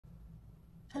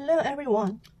Hello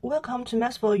everyone, welcome to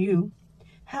Math for You.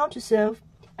 How to solve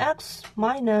x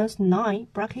minus 9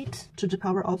 bracket to the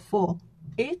power of 4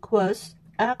 equals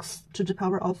x to the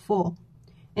power of 4.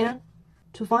 And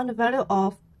to find the value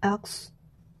of x,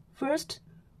 first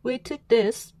we take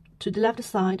this to the left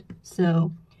side,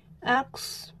 so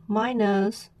x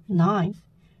minus 9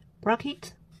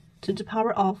 bracket to the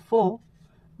power of 4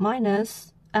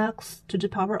 minus x to the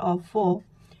power of 4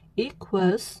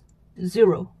 equals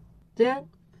 0. Then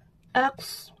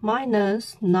x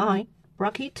minus 9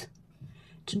 bracket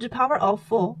to the power of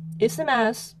 4 is same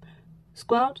as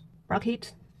squared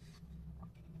bracket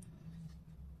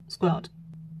squared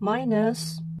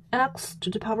minus x to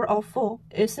the power of 4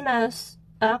 is same as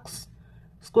x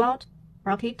squared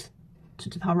bracket to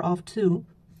the power of 2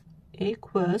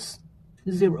 equals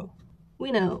 0.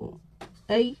 We know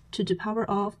a to the power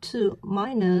of 2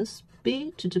 minus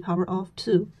b to the power of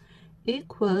 2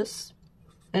 equals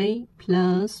a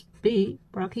plus b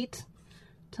bracket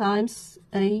times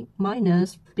a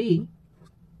minus b.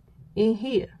 In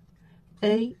here,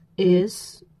 a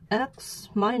is x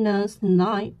minus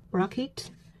 9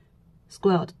 bracket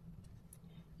squared,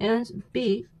 and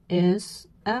b is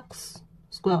x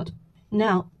squared.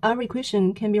 Now, our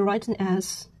equation can be written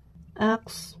as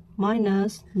x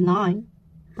minus 9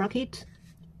 bracket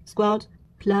squared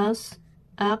plus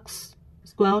x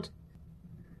squared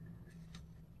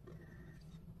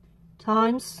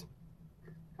times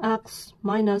x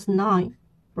minus 9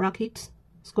 bracket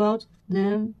squared,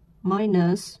 then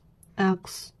minus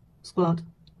x squared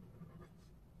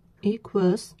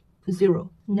equals 0.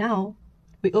 Now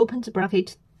we open the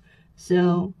bracket,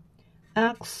 so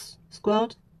x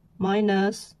squared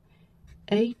minus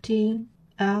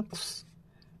 18x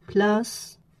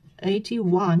plus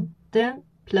 81, then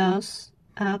plus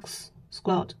x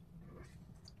squared,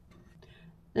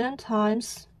 then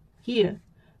times here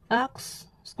x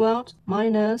squared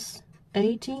minus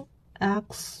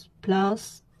 18x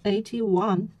plus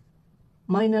 81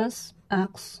 minus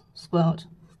x squared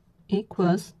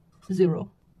equals 0.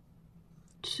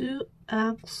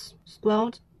 2x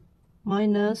squared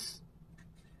minus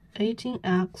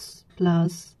 18x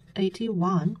plus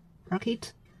 81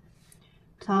 bracket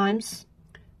times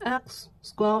x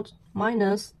squared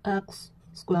minus x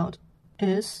squared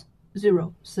is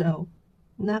 0. So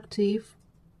negative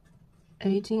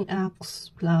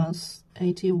 18x plus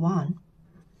 81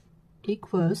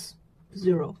 equals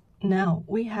 0. Now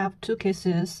we have two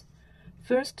cases.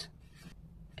 First,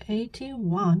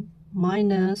 81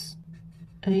 minus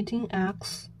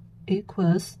 18x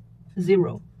equals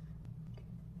 0.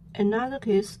 Another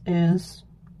case is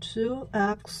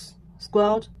 2x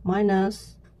squared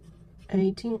minus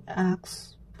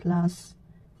 18x plus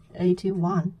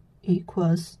 81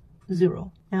 equals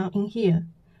 0. Now in here,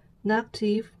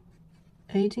 negative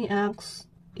 18x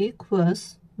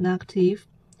equals negative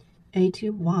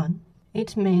 81.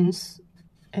 It means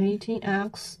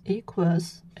 18x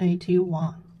equals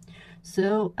 81.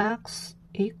 So x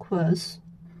equals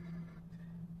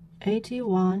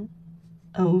 81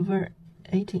 over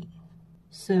 18.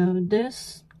 So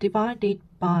this divided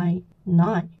by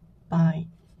 9 by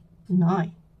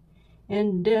 9.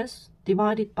 And this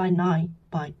divided by 9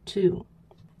 by 2.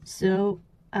 So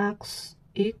x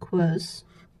equals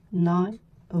 9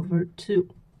 over 2.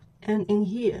 And in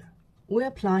here, we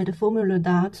apply the formula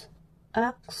that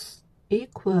x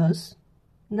equals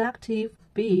negative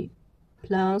b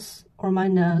plus or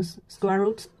minus square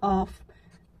root of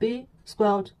b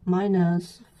squared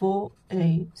minus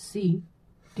 4ac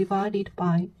divided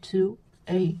by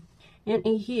 2a. And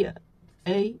in here,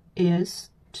 a is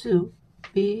 2,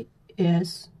 b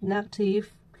is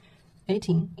negative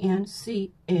 18, and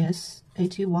c is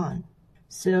 81.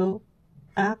 So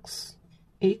x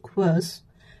equals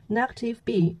negative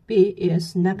b. b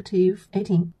is negative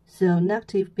 18. So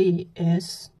negative b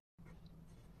is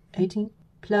 18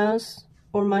 plus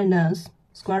or minus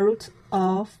square root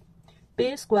of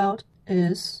b squared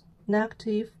is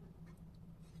negative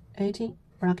 18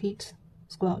 bracket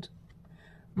squared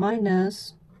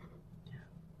minus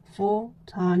 4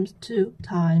 times 2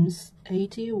 times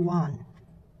 81.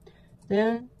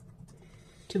 Then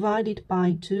divided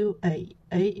by 2a.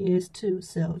 a is 2,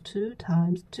 so 2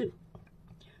 times 2.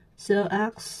 So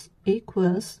x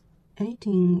equals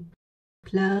 18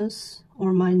 plus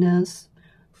or minus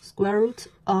square root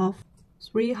of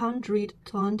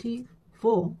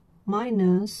 324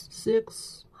 minus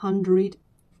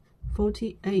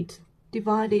 648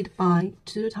 divided by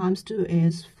 2 times 2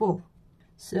 is 4.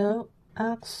 So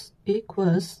x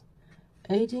equals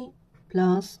 18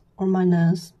 plus or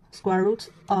minus square root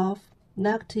of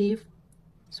negative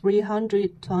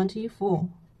 324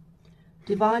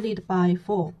 divided by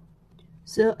 4.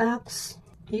 So x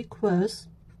equals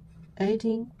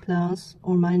 18 plus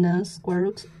or minus square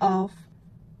root of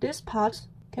this part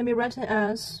can be written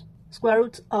as square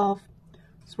root of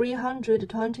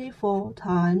 324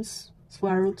 times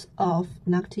square root of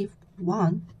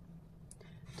 -1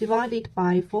 divided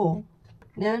by 4.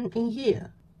 Then in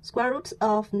here, square root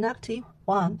of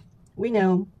 -1, we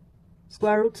know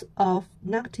square root of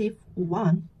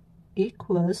 -1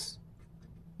 equals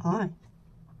I.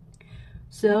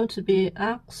 So to be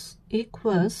x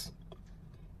equals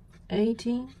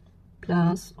 18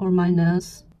 plus or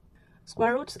minus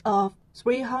square root of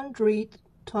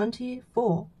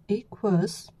 324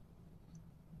 equals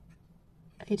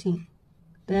 18.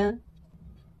 Then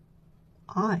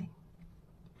I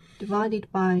divided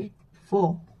by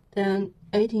 4. Then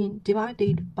 18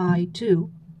 divided by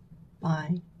 2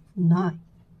 by 9.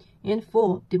 And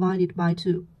 4 divided by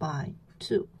 2 by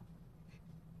 2.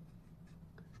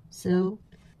 So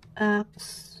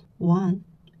x1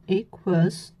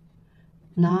 equals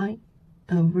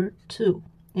 9/2.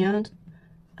 And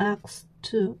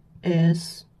x2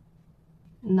 is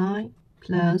 9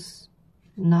 plus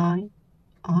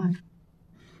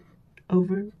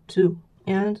 9i/2.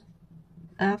 And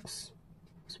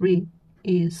x3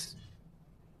 is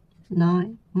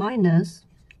 9 minus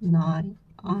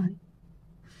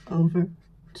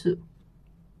 9i/2.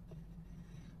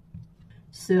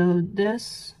 So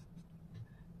this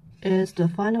is the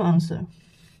final answer.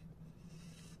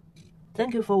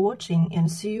 Thank you for watching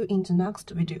and see you in the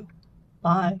next video.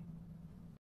 Bye.